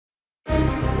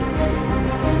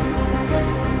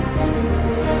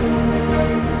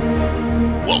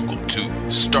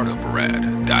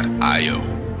Startuprad.io,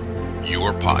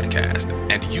 your podcast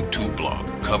and YouTube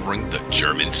blog covering the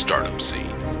German startup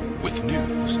scene with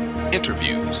news,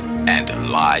 interviews,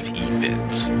 and live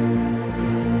events.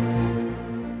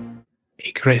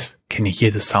 Hey Chris, can you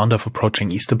hear the sound of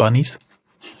approaching Easter bunnies?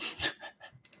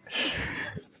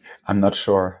 I'm not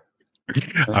sure.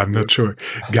 I'm not sure.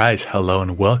 Guys, hello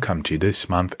and welcome to this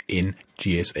month in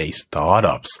GSA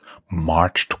Startups,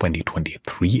 March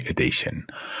 2023 edition.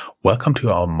 Welcome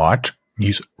to our March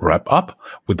news wrap-up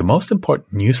with the most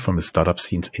important news from the startup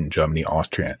scenes in Germany,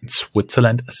 Austria, and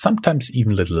Switzerland, sometimes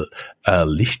even little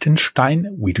Liechtenstein.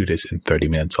 We do this in 30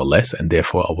 minutes or less, and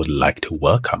therefore I would like to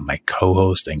welcome my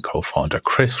co-host and co-founder,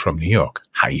 Chris from New York.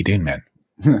 How you doing, man?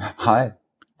 Hi.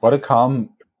 What a calm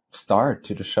start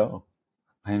to the show.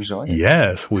 I enjoy it.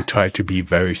 Yes, we try to be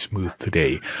very smooth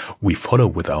today. We follow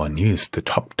with our news the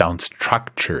top-down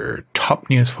structure. Top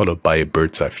news followed by a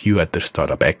bird's eye view at the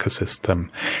startup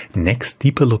ecosystem. Next,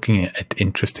 deeper looking at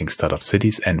interesting startup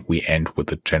cities. And we end with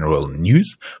the general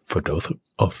news. For those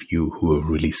of you who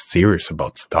are really serious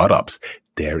about startups,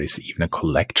 there is even a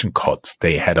collection called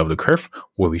Stay Ahead of the Curve,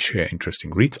 where we share interesting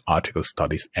reads, articles,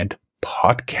 studies, and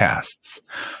podcasts.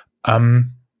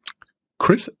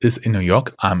 Chris is in New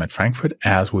York. I'm at Frankfurt.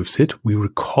 As we've said, we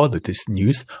recorded this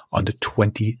news on the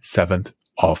 27th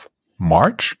of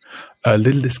March. A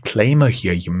little disclaimer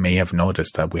here. You may have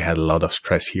noticed that we had a lot of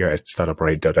stress here at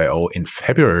Startuprad.io in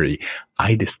February.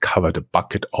 I discovered a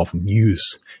bucket of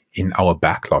news in our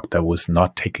backlog that was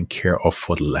not taken care of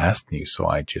for the last news. So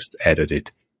I just added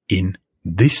it in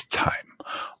this time.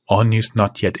 All news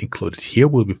not yet included here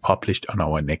will be published on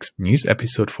our next news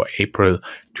episode for April,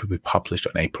 to be published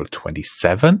on April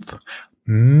 27th,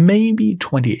 maybe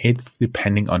 28th,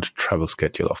 depending on the travel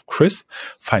schedule of Chris.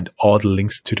 Find all the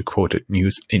links to the quoted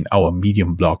news in our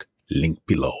Medium blog, link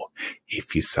below.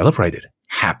 If you celebrated,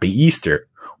 happy Easter.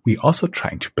 We're also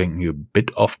trying to bring you a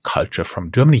bit of culture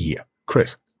from Germany here.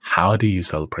 Chris, how do you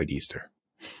celebrate Easter?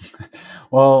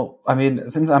 Well, I mean,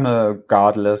 since I'm a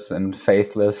godless and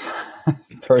faithless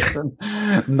person,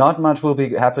 not much will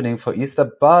be happening for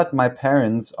Easter, but my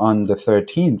parents on the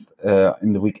 13th,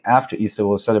 in the week after Easter,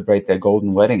 will celebrate their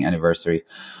golden wedding anniversary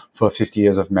for 50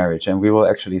 years of marriage. And we will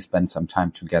actually spend some time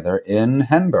together in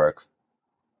Hamburg.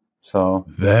 So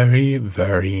very,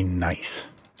 very nice.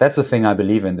 That's the thing I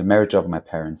believe in, the marriage of my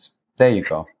parents. There you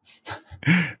go.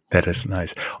 That is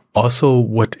nice. Also,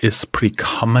 what is pretty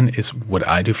common is what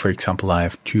I do. For example, I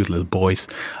have two little boys.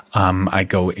 I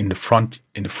go in the front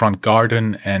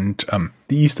garden, and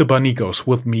the Easter bunny goes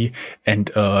with me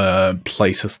and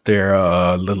places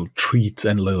their little treats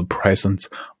and little presents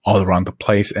all around the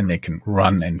place, and they can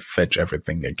run and fetch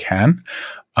everything they can.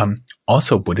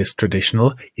 Also, what is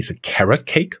traditional is a carrot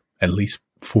cake, at least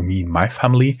for me and my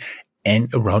family. And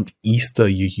around Easter,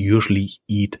 you usually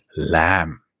eat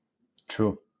lamb.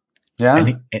 True.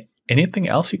 Yeah. Anything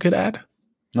else you could add?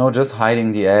 No, just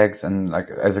hiding the eggs. And like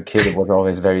as a kid, it was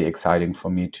always very exciting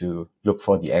for me to look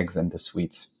for the eggs and the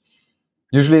sweets.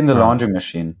 Usually in the laundry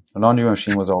machine. The laundry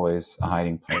machine was always a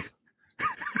hiding place.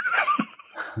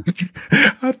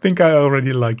 I think I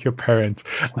already like your parents.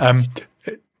 A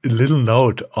little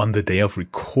note on the day of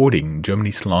recording,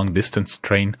 Germany's long distance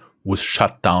train was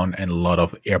shut down and a lot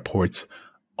of airports.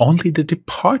 Only the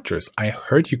departures. I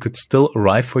heard you could still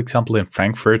arrive, for example, in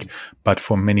Frankfurt, but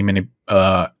for many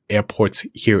airports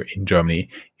here in Germany,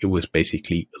 it was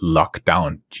basically locked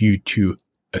down due to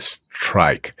a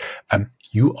strike.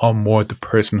 You are more the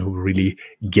person who really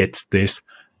gets this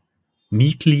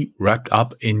neatly wrapped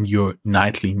up in your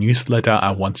nightly newsletter. I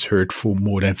once heard for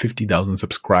more than 50,000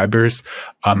 subscribers.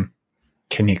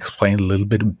 Can you explain a little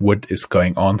bit what is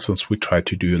going on, since we try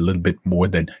to do a little bit more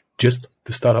than just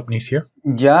the startup news here?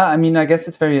 Yeah, I mean, I guess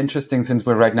it's very interesting since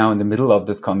we're right now in the middle of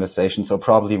this conversation. So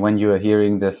probably when you are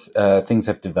hearing this, things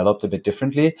have developed a bit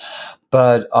differently.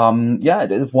 But yeah,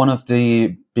 it is one of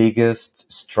the biggest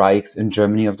strikes in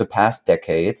Germany of the past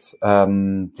decades.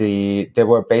 There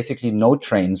were basically no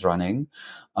trains running.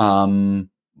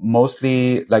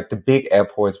 Mostly like the big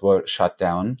airports were shut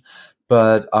down.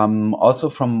 But also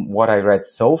from what I read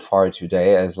so far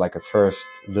today as like a first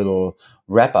little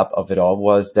wrap up of it all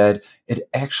was that it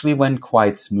actually went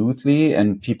quite smoothly,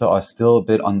 and people are still a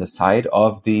bit on the side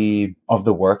of the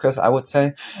workers, I would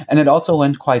say. And it also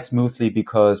went quite smoothly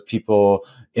because people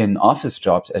in office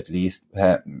jobs, at least,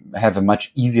 have a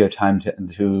much easier time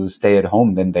to stay at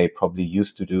home than they probably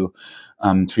used to do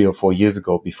 3 or 4 years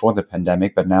ago before the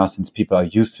pandemic. But now, since people are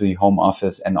used to the home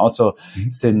office, and also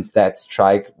since that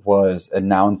strike was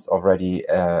announced already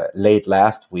late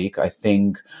last week, I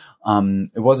think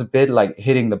It was a bit like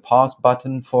hitting the pause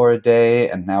button for a day,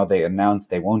 and now they announced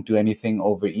they won't do anything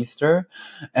over Easter.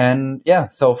 And yeah,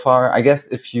 so far, I guess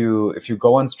if you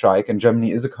go on strike, and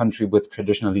Germany is a country with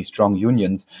traditionally strong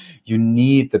unions, you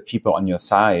need the people on your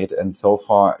side. And so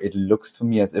far, it looks to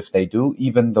me as if they do,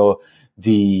 even though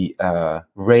the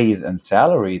raise in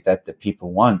salary that the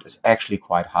people want is actually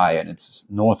quite high, and it's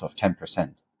north of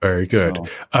 10%. Very good.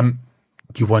 So,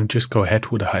 you want to just go ahead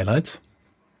with the highlights?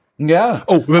 Yeah.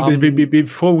 Oh,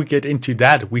 before we get into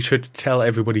that, we should tell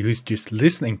everybody who's just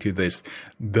listening to this,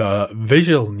 the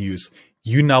visual news.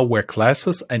 You now wear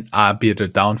glasses and are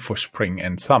bearded down for spring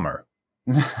and summer.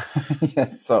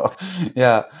 Yes. So,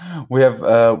 yeah, we have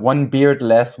one beard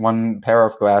less, one pair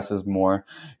of glasses more.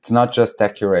 It's not just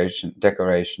decoration.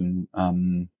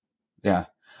 Yeah.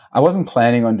 I wasn't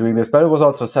planning on doing this, but it was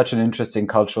also such an interesting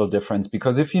cultural difference,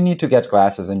 because if you need to get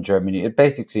glasses in Germany, it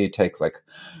basically takes like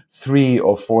 3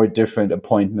 or 4 different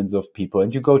appointments of people,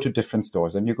 and you go to different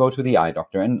stores and you go to the eye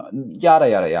doctor and yada,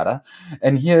 yada, yada.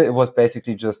 And here it was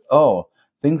basically just, oh,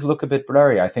 things look a bit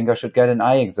blurry. I think I should get an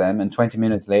eye exam. And 20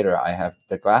 minutes later, I have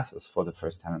the glasses for the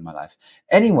first time in my life.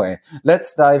 Anyway,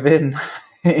 let's dive in.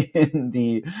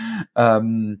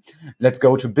 Let's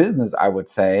go to business, I would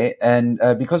say. And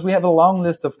because we have a long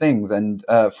list of things. And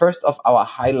first of our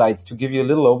highlights, to give you a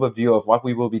little overview of what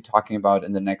we will be talking about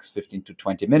in the next 15 to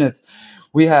 20 minutes,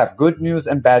 we have good news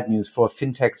and bad news for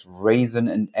Fintechs Raisin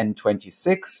and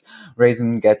N26.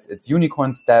 Raisin gets its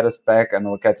unicorn status back and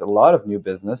it gets a lot of new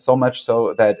business, so much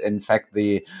so that, in fact,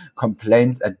 the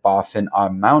complaints at Bafin are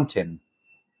mounting.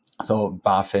 So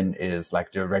Bafin is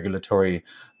like the regulatory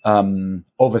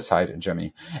oversight in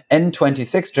Germany.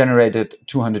 N26 generated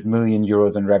 200 million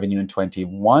euros in revenue in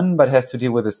 21, but has to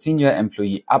deal with a senior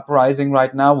employee uprising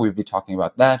right now. We'll be talking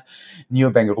about that.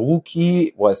 Neobank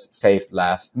Ruuky was saved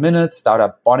last minute.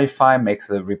 Startup Bonify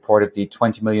makes a reportedly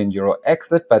 20 million euro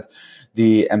exit, but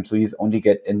the employees only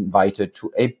get invited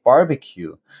to a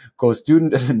barbecue.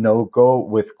 GoStudent is a no-go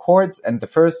with courts, and the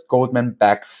first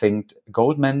Goldman-backed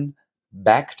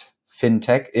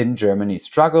fintech in Germany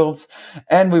struggles.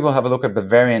 And we will have a look at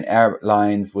Bavarian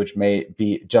Airlines, which may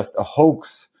be just a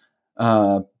hoax.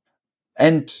 And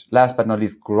last but not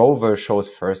least, Grover shows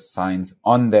first signs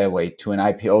on their way to an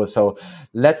IPO. So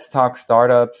let's talk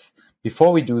startups.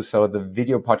 Before we do so, the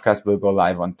video podcast will go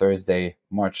live on Thursday,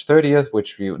 March 30th,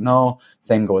 which you know.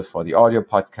 Same goes for the audio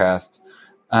podcast.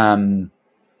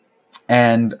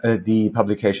 And the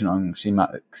publication on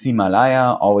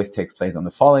Ximalaya always takes place on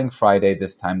the following Friday.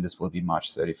 This time, this will be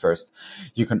March 31st.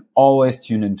 You can always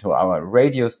tune into our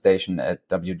radio station at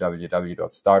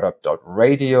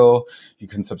www.startup.radio. You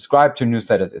can subscribe to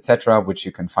newsletters, etc., which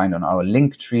you can find on our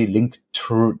link tree,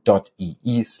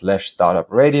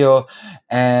 linktree.ee/startupradio.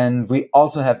 And we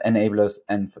also have enablers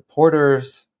and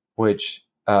supporters, which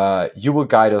you will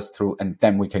guide us through, and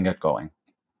then we can get going.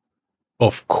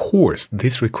 Of course,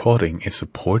 this recording is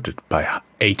supported by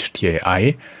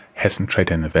HTAI, Hessen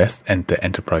Trade and Invest, and the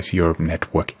Enterprise Europe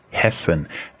Network Hessen,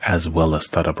 as well as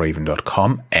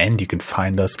Startupraven.com. And you can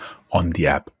find us on the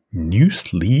app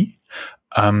Newsly.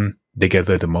 They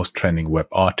gather the most trending web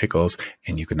articles,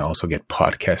 and you can also get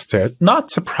podcasts there.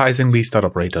 Not surprisingly,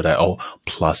 Startuprad.io,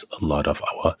 plus a lot of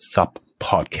our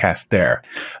sub-podcasts there.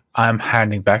 I'm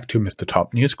handing back to Mr.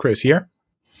 Top News, Chris here.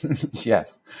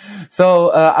 Yes. So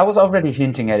I was already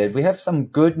hinting at it. We have some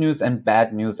good news and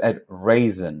bad news at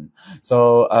Raisin.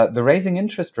 So the raising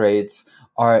interest rates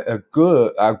are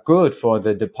good for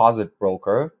the deposit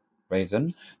broker,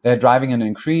 Raisin. They're driving an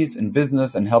increase in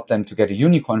business and help them to get a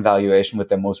unicorn valuation with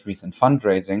their most recent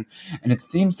fundraising. And it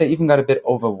seems they even got a bit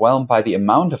overwhelmed by the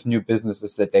amount of new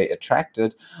businesses that they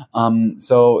attracted.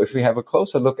 So if we have a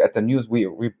closer look at the news, we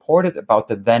reported about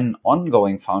the then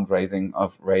ongoing fundraising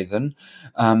of Raisin,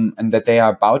 and that they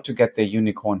are about to get their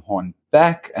unicorn horn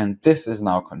back. And this is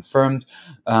now confirmed.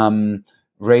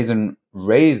 Raisin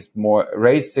raised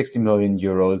 60 million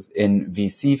euros in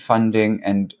VC funding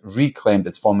and reclaimed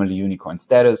its formerly unicorn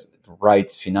status,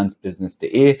 writes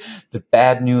Finanzbusiness.de. The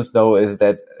bad news, though, is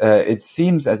that it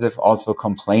seems as if also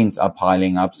complaints are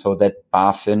piling up, so that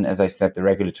Bafin, as I said, the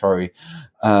regulatory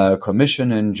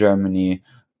commission in Germany,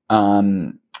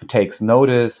 takes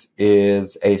notice,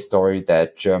 is a story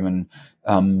that German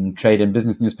trade and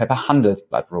business newspaper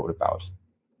Handelsblatt wrote about.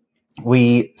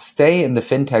 We stay in the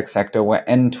fintech sector where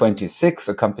N26,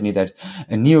 a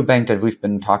neobank that we've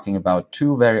been talking about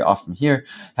too very often here,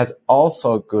 has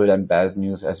also good and bad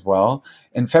news as well.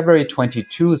 In February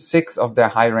 22, 6 of their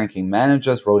high-ranking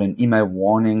managers wrote an email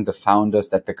warning the founders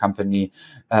that the company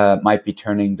might be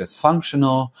turning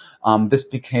dysfunctional. This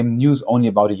became news only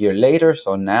about a year later.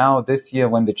 So now this year,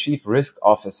 when the chief risk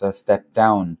officer stepped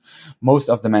down, most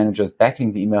of the managers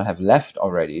backing the email have left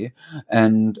already.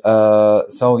 And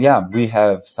we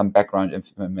have some background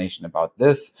information about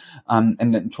this. And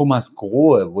then Thomas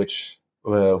Grohe,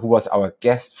 who was our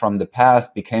guest from the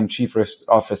past, became chief risk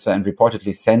officer and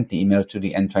reportedly sent the email to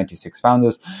the N26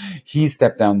 founders. He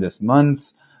stepped down this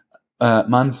month,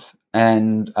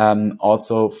 and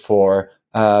also for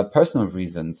personal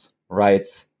reasons,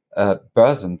 writes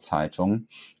Börsenzeitung,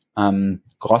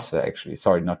 Grosse actually,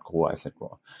 sorry, not Grohe, I said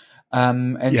Grohe.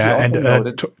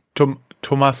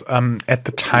 Thomas, at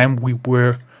the time we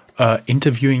were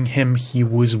interviewing him, he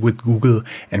was with Google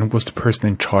and was the person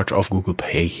in charge of Google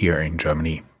Pay here in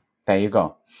Germany. There you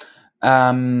go.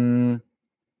 And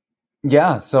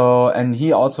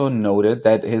he also noted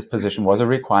that his position was a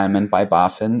requirement by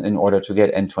Bafin in order to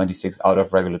get N26 out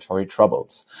of regulatory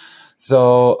troubles.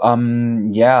 So,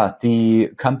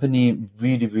 the company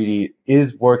really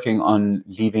is working on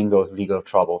leaving those legal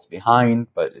troubles behind,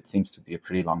 but it seems to be a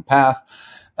pretty long path.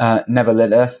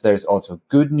 Nevertheless, there's also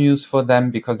good news for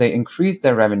them because they increased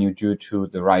their revenue due to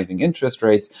the rising interest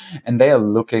rates, and they are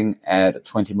looking at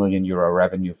 20 million euro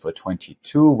revenue for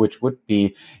 22, which would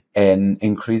be an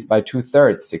increase by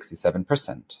 2/3,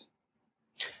 67%.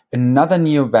 Another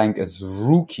neobank is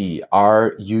Ruuky,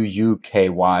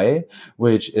 Ruuky,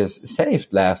 which is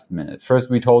saved last minute. First,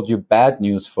 we told you bad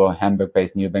news for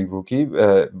Hamburg-based Neobank Ruuky,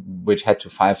 which had to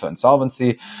file for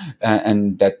insolvency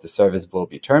and that the service will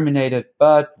be terminated.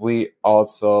 But we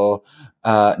also,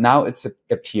 now it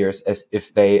appears as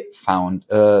if they found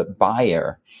a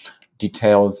buyer.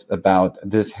 Details about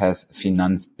this has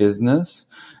Finanz Business.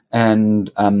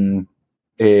 And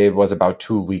it was about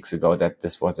 2 weeks ago that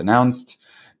this was announced.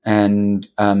 And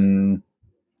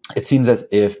it seems as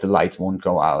if the lights won't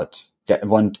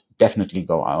definitely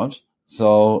go out.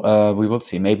 So we will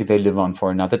see. Maybe they live on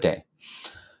for another day.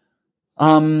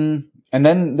 And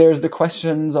then there's the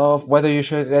questions of whether you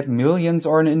should get millions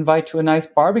or an invite to a nice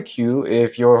barbecue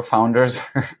if your founders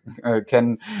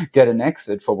can get an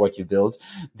exit for what you build.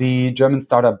 The German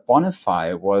startup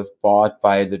Bonify was bought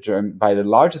by the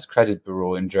largest credit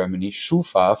bureau in Germany,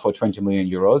 Schufa, for 20 million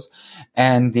euros.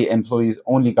 And the employees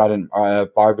only got a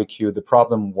barbecue. The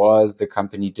problem was the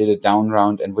company did a down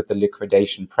round, and with the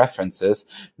liquidation preferences,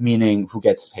 meaning who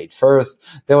gets paid first,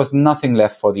 there was nothing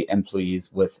left for the employees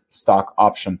with stock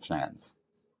option plans.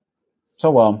 So,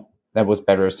 well, that was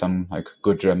better, some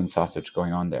good German sausage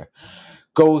going on there.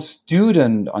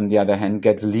 GoStudent, on the other hand,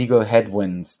 gets legal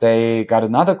headwinds. They got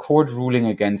another court ruling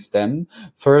against them.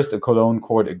 First, a Cologne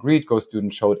court agreed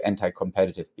GoStudent showed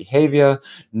anti-competitive behavior.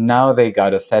 Now they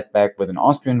got a setback with an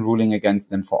Austrian ruling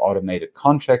against them for automated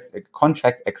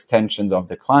contract extensions of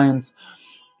the clients.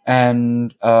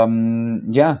 And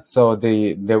so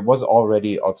there was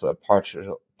already also a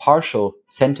partial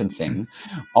sentencing,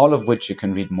 all of which you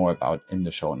can read more about in the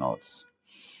show notes.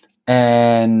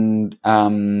 And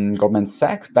Goldman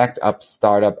Sachs backed up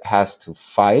startup Has to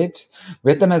Fight.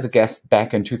 We had them as a guest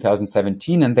back in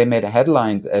 2017, and they made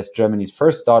headlines as Germany's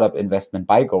first startup investment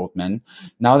by Goldman.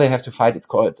 Now they have to fight. It's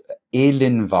called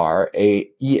Elinvar,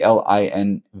 Elinvar.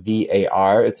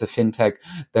 It's a fintech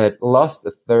that lost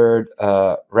a third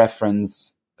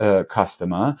reference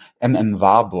customer,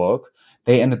 Warburg.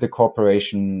 They ended the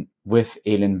cooperation with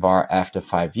Elinvar after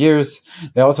 5 years.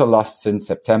 They also lost since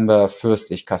September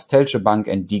Fürstlich-Kastellsche Bank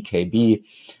and DKB.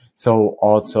 So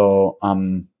also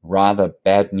rather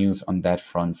bad news on that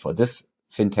front for this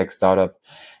fintech startup.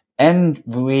 And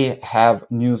we have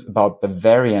news about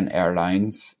Bavarian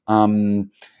Airlines.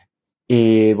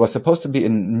 It was supposed to be a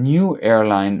new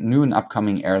and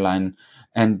upcoming airline.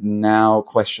 And now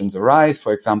questions arise.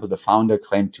 For example, the founder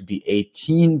claimed to be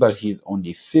 18, but he's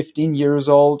only 15 years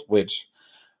old, which,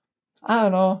 I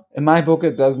don't know, in my book,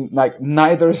 it doesn't,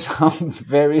 neither sounds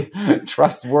very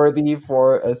trustworthy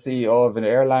for a CEO of an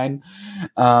airline.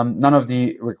 None of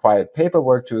the required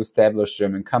paperwork to establish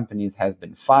German companies has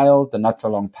been filed. The not so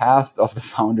long past of the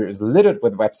founder is littered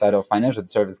with websites of financial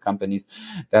service companies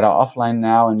that are offline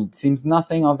now, and it seems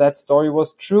nothing of that story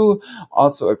was true.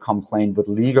 Also, a complaint with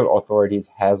legal authorities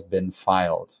has been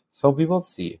filed. So we will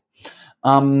see.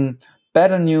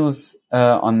 Better news,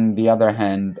 on the other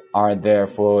hand, are there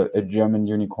for a German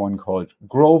unicorn called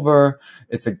Grover.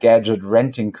 It's a gadget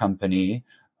renting company.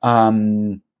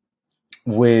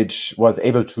 which was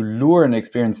able to lure an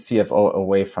experienced CFO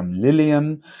away from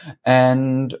Lilium,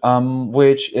 and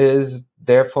which is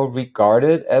therefore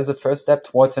regarded as a first step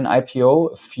towards an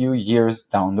IPO a few years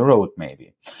down the road,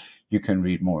 maybe. You can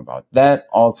read more about that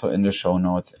also in the show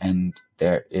notes, and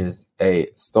there is a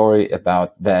story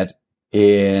about that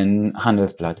in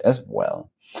Handelsblatt as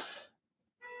well.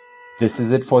 This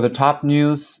is it for the top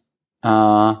news.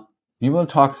 We will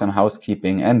talk some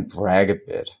housekeeping and brag a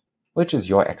bit. Which is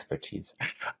your expertise?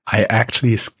 I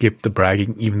actually skipped the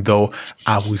bragging, even though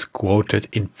I was quoted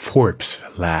in Forbes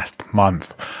last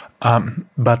month.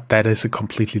 But that is a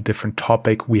completely different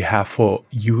topic. We have for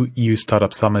EU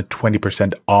Startup Summit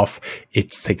 20% off.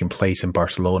 It's taking place in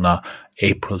Barcelona,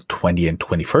 April 20 and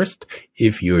 21st.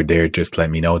 If you're there, just let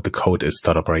me know. The code is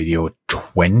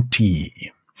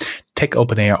Startuprad.io20. Tech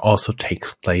Open Air also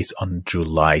takes place on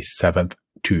July 5th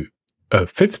to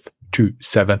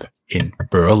 7th in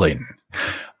Berlin.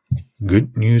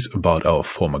 Good news about our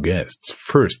former guests.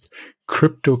 First,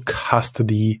 crypto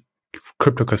custodian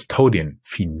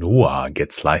Finoa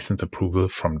gets license approval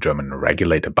from German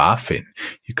regulator Bafin.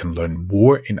 You can learn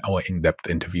more in our in-depth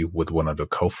interview with one of the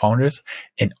co-founders,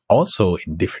 and also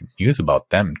in different news about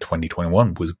them.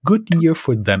 2021 was a good year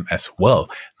for them as well.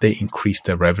 They increased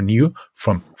their revenue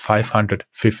from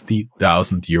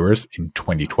 550,000 euros in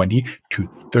 2020 to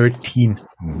 13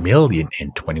 million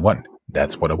in 21.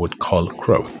 That's what I would call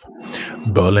growth.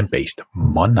 Berlin-based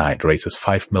Monite raises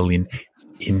 5 million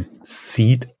in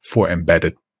seed for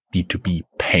embedded B2B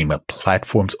payment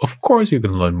platforms. Of course, you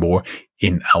can learn more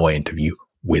in our interview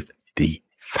with the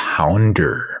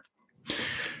founder.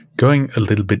 Going a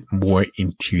little bit more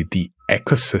into the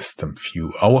ecosystem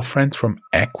view, our friends from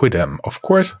Equidem, of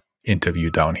course, interview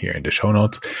down here in the show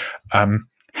notes,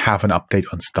 have an update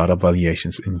on startup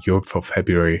valuations in Europe for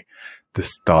February. The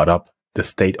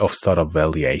state of startup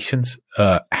valuations,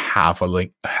 have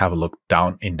a look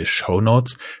down in the show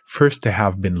notes. First, there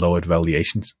have been lowered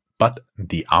valuations, but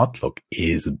the outlook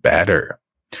is better.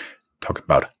 Talking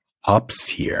about hubs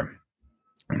here.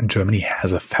 Germany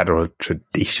has a federal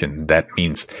tradition. That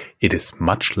means it is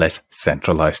much less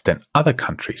centralized than other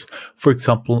countries. For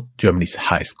example, Germany's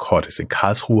highest court is in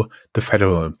Karlsruhe, the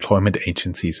federal employment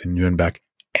agencies in Nuremberg,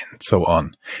 and so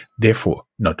on. Therefore,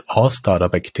 not all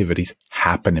startup activities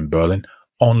happen in Berlin,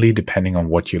 only depending on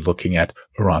what you're looking at,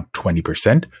 around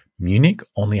 20%. Munich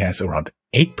only has around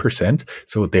 8%,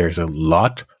 so there's a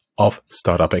lot of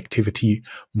startup activity,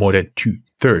 more than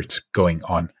 2/3 going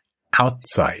on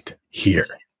outside here.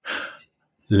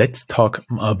 Let's talk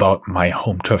about my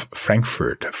home turf,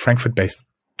 Frankfurt. Frankfurt-based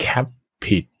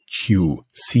CAPTIQ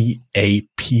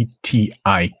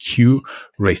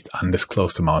raised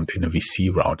undisclosed amount in a VC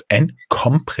round. And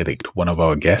Compredict, one of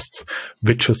our guests,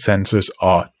 visual sensors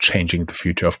are changing the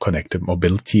future of connected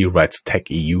mobility, writes Tech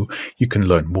EU. You can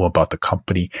learn more about the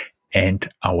company and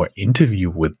our interview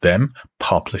with them,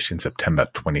 published in September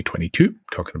 2022,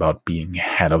 talking about being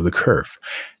ahead of the curve.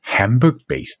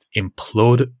 Hamburg-based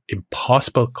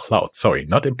Impossible Clouds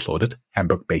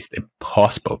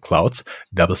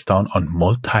doubles down on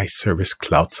multi-service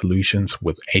cloud solutions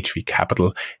with HV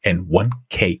Capital and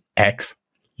 1KX,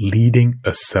 leading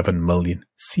a 7 million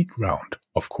seed round.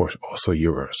 Of course, also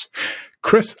euros.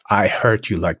 Chris, I heard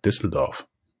you like Düsseldorf.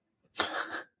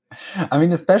 I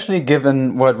mean, especially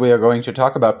given what we are going to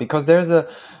talk about, because there's a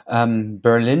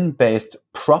Berlin-based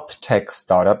prop tech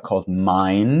startup called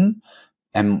Myne,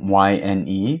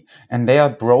 MYNE, and they are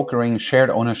brokering shared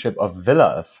ownership of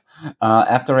villas.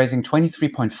 After raising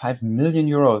 23.5 million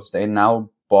euros, they now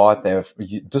bought their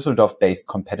Düsseldorf-based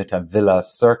competitor Villa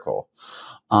Circle.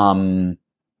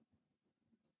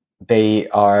 They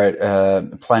are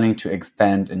planning to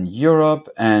expand in Europe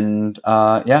and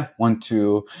want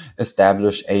to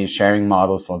establish a sharing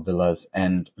model for villas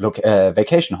and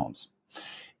vacation homes.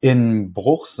 In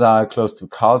Bruchsal, close to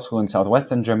Karlsruhe in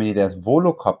southwestern Germany, there's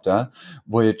Volocopter,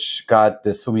 which got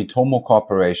the Sumitomo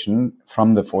Corporation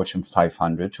from the Fortune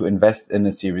 500 to invest in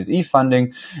a Series E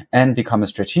funding and become a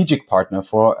strategic partner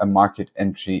for a market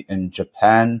entry in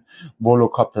Japan.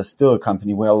 Volocopter is still a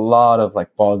company where a lot of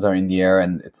balls are in the air,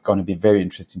 and it's going to be very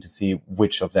interesting to see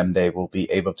which of them they will be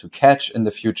able to catch in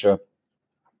the future.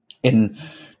 In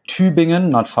Tübingen,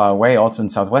 not far away, also in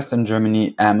southwestern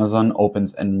Germany, Amazon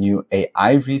opens a new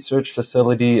AI research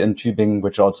facility in Tübingen,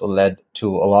 which also led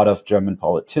to a lot of German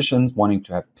politicians wanting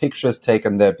to have pictures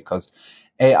taken there because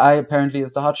AI apparently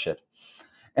is the hot shit.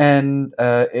 And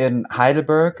in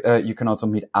Heidelberg, you can also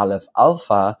meet Aleph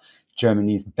Alpha,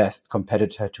 Germany's best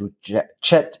competitor to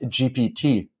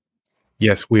ChatGPT.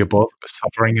 Yes, we are both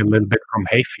suffering a little bit from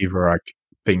hay fever,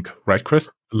 think, right, Chris?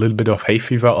 A little bit of hay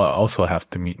fever. I also have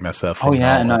to meet myself. Oh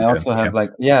yeah, and I also have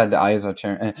the eyes are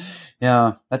turning.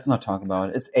 Yeah, let's not talk about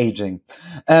it. It's aging.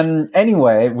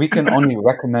 Anyway, we can only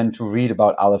recommend to read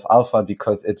about Aleph Alpha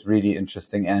because it's really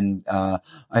interesting, and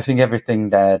I think everything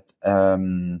that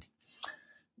that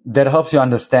helps you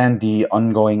understand the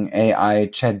ongoing AI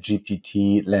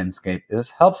ChatGPT landscape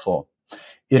is helpful.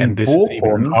 And this is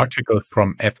even an article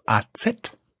from FAZ.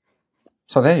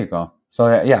 So there you go.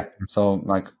 So yeah, so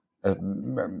like a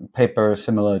paper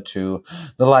similar to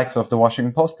the likes of the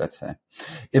Washington Post, let's say.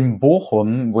 In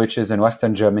Bochum, which is in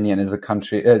Western Germany and is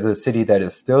a city that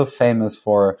is still famous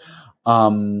for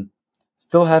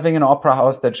still having an opera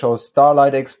house that shows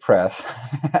Starlight Express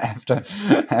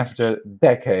after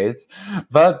decades.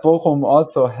 But Bochum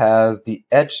also has the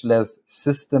Edgeless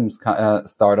Systems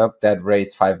startup that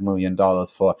raised $5 million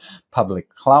for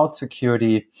public cloud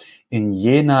security. In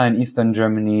Jena, in Eastern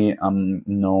Germany,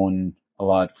 known a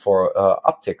lot for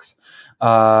optics.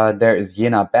 There is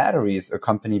Jena Batteries, a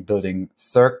company building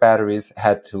circ batteries,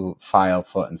 had to file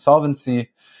for insolvency.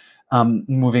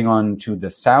 Moving on to the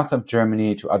south of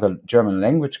Germany, to other German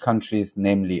language countries,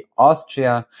 namely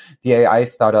Austria, the AI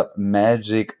startup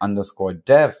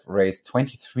Magic_Dev raised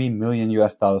 $23 million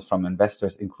from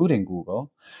investors, including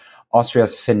Google.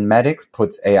 Austria's Finmedics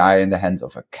puts AI in the hands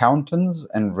of accountants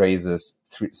and raises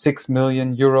 6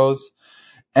 million euros.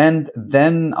 And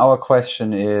then our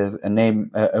question is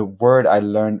a word I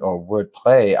learned, or word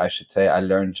play, I should say, I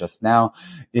learned just now.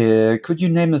 Could you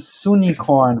name a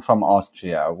Sunicorn from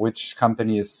Austria? Which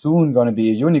company is soon going to be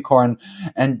a unicorn?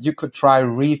 And you could try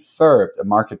Refurbed, a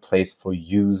marketplace for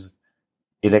used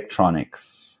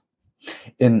electronics.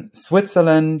 In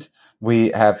Switzerland, we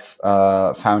have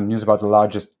found news about the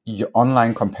largest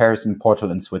online comparison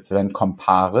portal in Switzerland,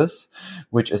 Comparis,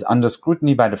 which is under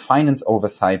scrutiny by the finance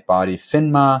oversight body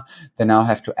FINMA. They now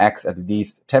have to axe at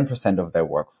least 10% of their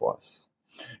workforce.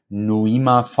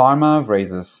 Nuima Pharma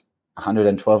raises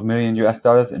 $112 million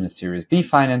in a Series B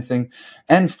financing,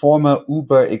 and former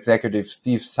Uber executive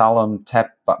Steve Salom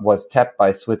was tapped by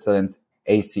Switzerland's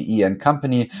ACE and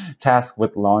Company, tasked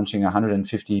with launching a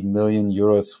 150 million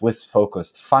euro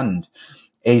Swiss-focused fund.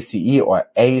 ACE, or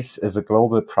ACE, is a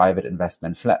global private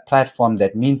investment platform.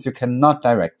 That means you cannot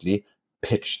directly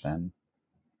pitch them.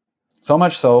 So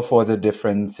much so for the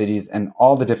different cities and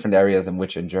all the different areas in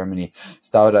which in Germany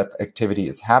startup activity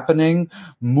is happening.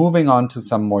 Moving on to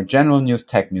some more general news,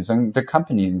 tech news, and the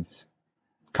companies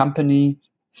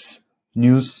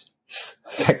news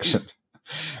section.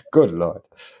 Good Lord.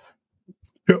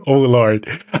 Oh, Lord.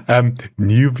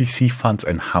 New VC funds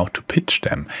and how to pitch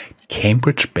them.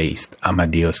 Cambridge-based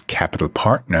Amadeus Capital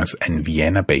Partners and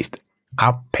Vienna-based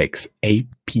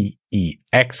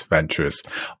Apex Ventures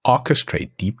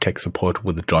orchestrate deep tech support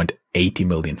with a joint 80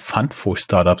 million fund for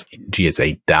startups in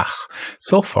GSA DACH.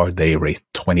 So far, they raised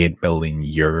 28 million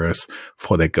euros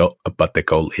for their goal, but the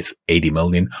goal is 80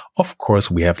 million. Of course,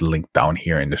 we have the link down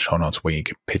here in the show notes where you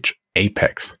can pitch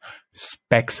Apex.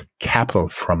 Specs Capital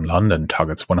from London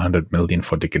targets 100 million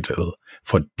for digital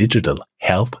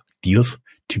health deals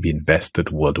to be invested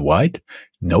worldwide.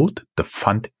 Note the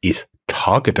fund is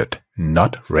targeted,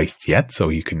 not raised yet, so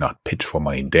you cannot pitch for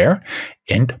money there.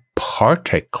 And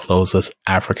Partech closes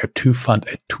Africa 2 fund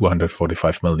at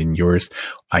 245 million euros.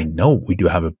 I know we do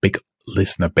have a big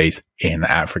listener base in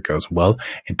Africa as well,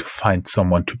 and to find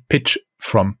someone to pitch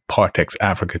from Partech's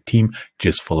Africa team,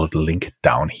 just follow the link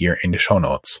down here in the show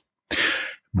notes.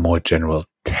 More general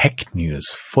tech news.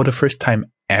 For the first time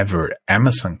ever,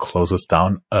 Amazon closes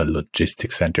down a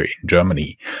logistics center in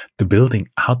Germany. The building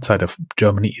outside of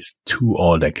Germany is too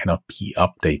old and cannot be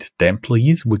updated. The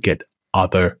employees will get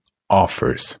other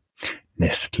offers.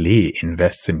 Nestlé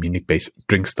invests in Munich-based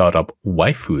drink startup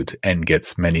YFood and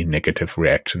gets many negative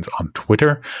reactions on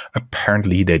Twitter.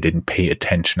 Apparently, they didn't pay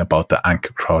attention about the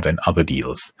Anker crowd and other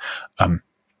deals.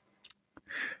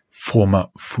 Former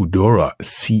Foodora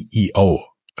CEO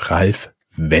Ralf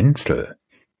Wenzel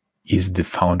is the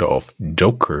founder of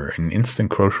Joker, an instant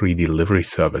grocery delivery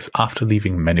service. After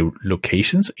leaving many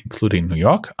locations, including New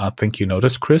York, I think you know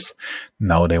this, Chris,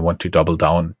 now they want to double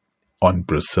down on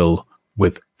Brazil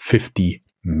with 50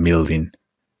 million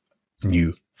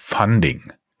new funding.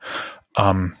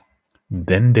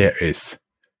 Then there is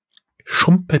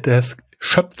Schumpeters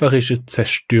schöpferische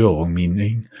Zerstörung,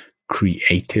 meaning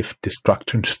creative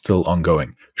destruction, still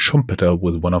ongoing. Schumpeter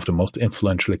was one of the most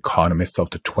influential economists of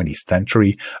the 20th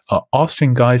century,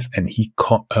 Austrian guy, and he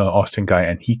coined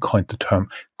the term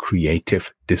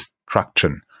creative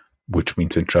destruction, which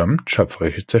means in German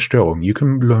schöpferische Zerstörung. You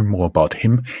can learn more about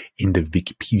him in the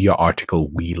Wikipedia article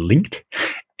we linked.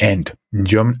 And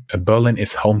Berlin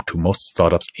is home to most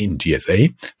startups in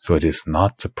GSA, so it is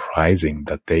not surprising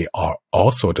that they are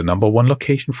also the number one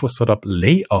location for startup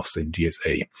layoffs in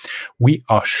GSA. We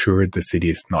are sure the city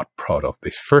is not proud of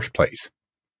this first place.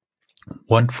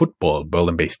 OneFootball,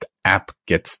 Berlin-based app,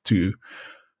 lets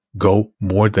go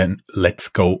more than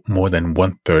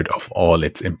 1/3 of all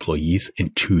its employees in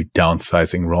 2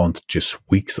 downsizing rounds just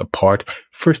weeks apart.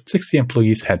 First 60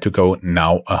 employees had to go,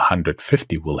 now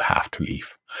 150 will have to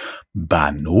leave.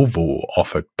 Banovo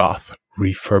offered bath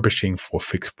refurbishing for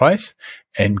fixed price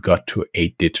and got to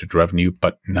 8-digit revenue,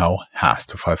 but now has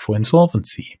to file for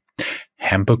insolvency.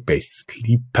 Hamburg-based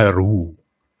Sleeperoo,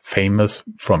 famous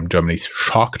from Germany's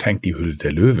Shark Tank Die Höhle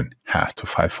der Löwen, has to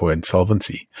file for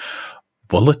insolvency.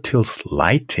 Volatile's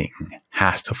Lighting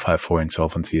has to file for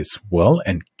insolvency as well,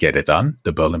 and get it done.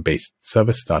 The Berlin-based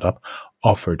service startup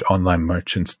offered online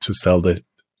merchants to sell the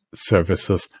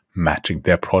services matching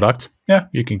their product. Yeah,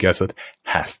 you can guess it,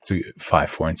 has to file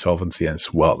for insolvency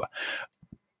as well.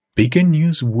 Bigger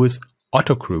news was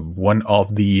Autogroup, one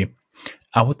of the,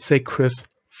 I would say, Chris,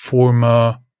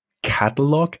 former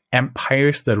catalog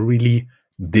empires that really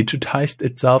digitized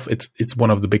itself. It's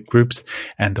one of the big groups,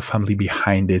 and the family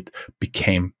behind it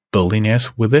became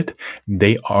billionaires with it.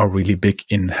 They are really big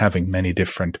in having many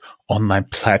different online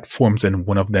platforms, and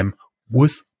one of them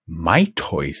was My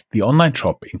Toys, the online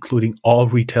shop, including all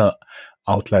retail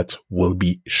outlets, will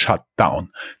be shut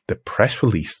down. The press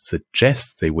release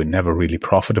suggests they were never really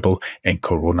profitable, and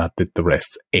Corona did the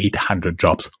rest. 800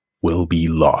 jobs will be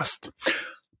lost.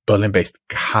 Berlin-based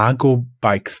cargo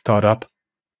bike startup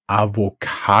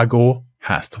Avocargo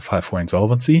has to file for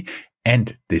insolvency,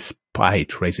 and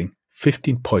despite raising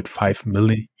 $15.5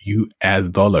 million,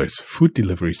 food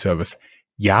delivery service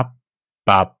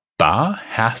Yababa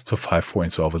has to file for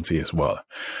insolvency as well.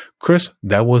 Chris,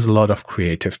 that was a lot of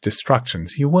creative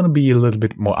distractions. You want to be a little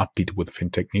bit more upbeat with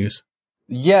fintech news?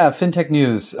 Yeah, fintech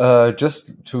news.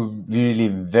 Just to really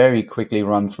very quickly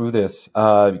run through this,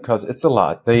 because it's a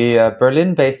lot. The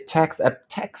Berlin-based tax app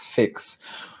TaxFix,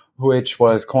 which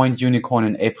was coined unicorn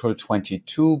in April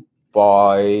 22,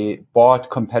 bought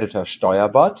competitor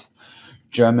Steuerbot.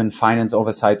 German finance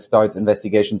oversight starts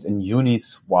investigations in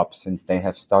Uniswap, since they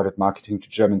have started marketing to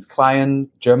German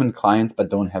clients but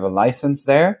don't have a license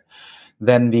there.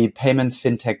 Then the payments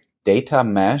fintech Data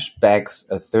Mesh backs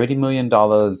a $30 million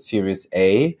Series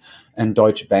A, and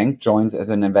Deutsche Bank joins as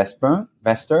an investor.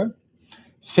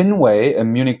 Finway, a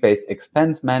Munich-based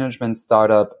expense management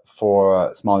startup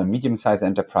for small and medium-sized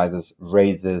enterprises,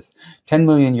 raises $10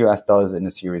 million in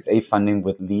a Series A funding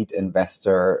with lead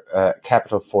investor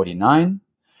Capital 49.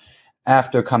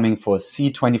 After coming for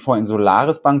C24 in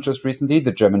Solaris Bank just recently,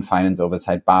 the German finance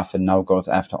oversight Bafin now goes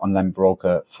after online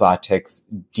broker Flatex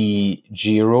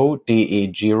DE-Giro.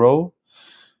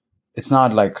 It's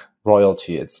not like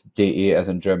royalty, it's DE as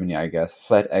in Germany, I guess.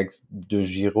 Flatex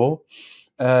DE-Giro.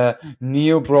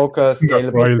 Neobroker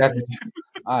Scalable Capital.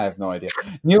 I have no idea.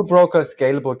 Neobroker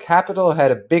Scalable Capital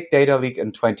had a big data leak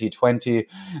in 2020.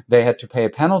 They had to pay a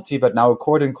penalty, but now a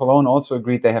court in Cologne also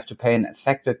agreed they have to pay an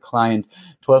affected client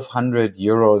 1,200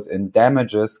 euros in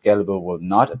damages. Scalable will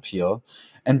not appeal.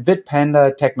 And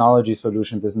Bitpanda Technology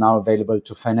Solutions is now available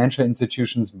to financial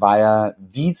institutions via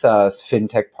Visa's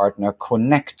fintech partner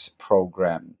Connect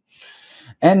program.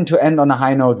 And to end on a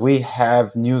high note, we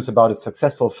have news about a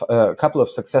couple of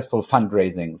successful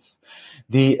fundraisings.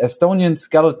 The Estonian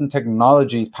Skeleton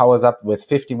Technologies powers up with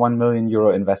 51 million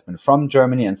euro investment from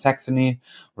Germany and Saxony,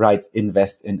 writes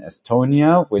Invest in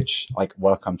Estonia, which,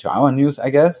 welcome to our news,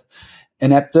 I guess.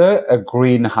 Enepte, a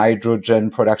green hydrogen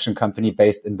production company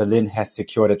based in Berlin, has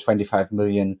secured a 25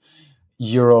 million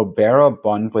euro bearer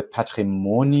bond with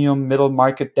Patrimonium Middle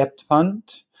Market Debt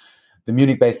Fund. The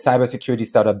Munich-based cybersecurity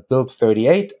startup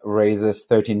Build38 raises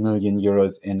 13 million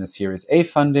euros in a Series A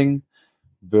funding.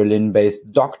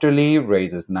 Berlin-based Doctorly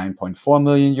raises 9.4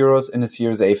 million euros in a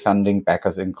Series A funding.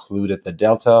 Backers included the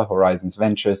Delta, Horizons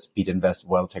Ventures, Speed Invest,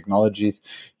 Well Technologies,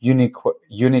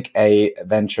 Unique A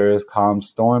Ventures, Calm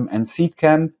Storm, and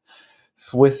Seedcamp.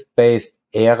 Swiss-based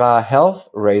Era Health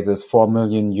raises 4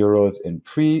 million euros in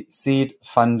pre-seed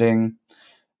funding.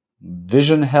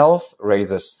 Vision Health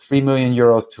raises 3 million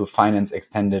euros to finance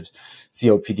extended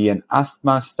COPD and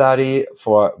asthma study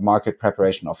for market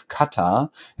preparation of Kata,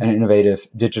 an innovative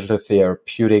digital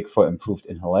therapeutic for improved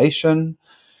inhalation.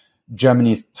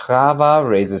 Germany's Trava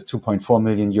raises 2.4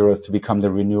 million euros to become the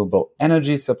renewable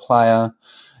energy supplier.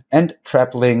 And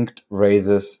TrapLinked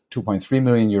raises 2.3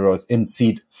 million euros in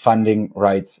seed funding,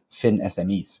 writes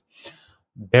FinSMEs.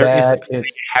 There is That staying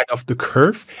is ahead of the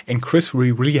curve. And Chris,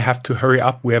 we really have to hurry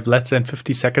up. We have less than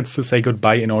 50 seconds to say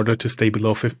goodbye in order to stay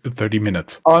below 30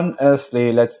 minutes.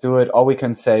 honestly, let's do it. All we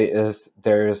can say is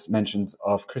there's mentions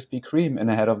of Krispy Kreme in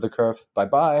Ahead of the Curve.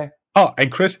 Bye-bye. Oh,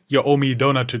 and Chris, you owe me a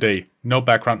donut today. No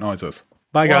background noises.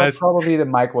 Bye, Well, guys. probably the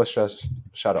mic was just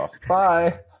shut off.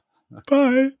 Bye.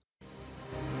 Bye.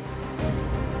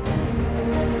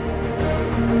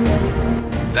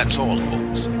 That's all,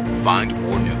 folks. Find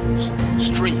more news,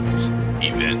 streams,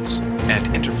 events, and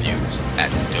interviews at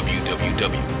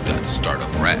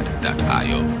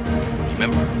www.startuprad.io.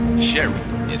 Remember,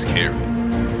 sharing is caring.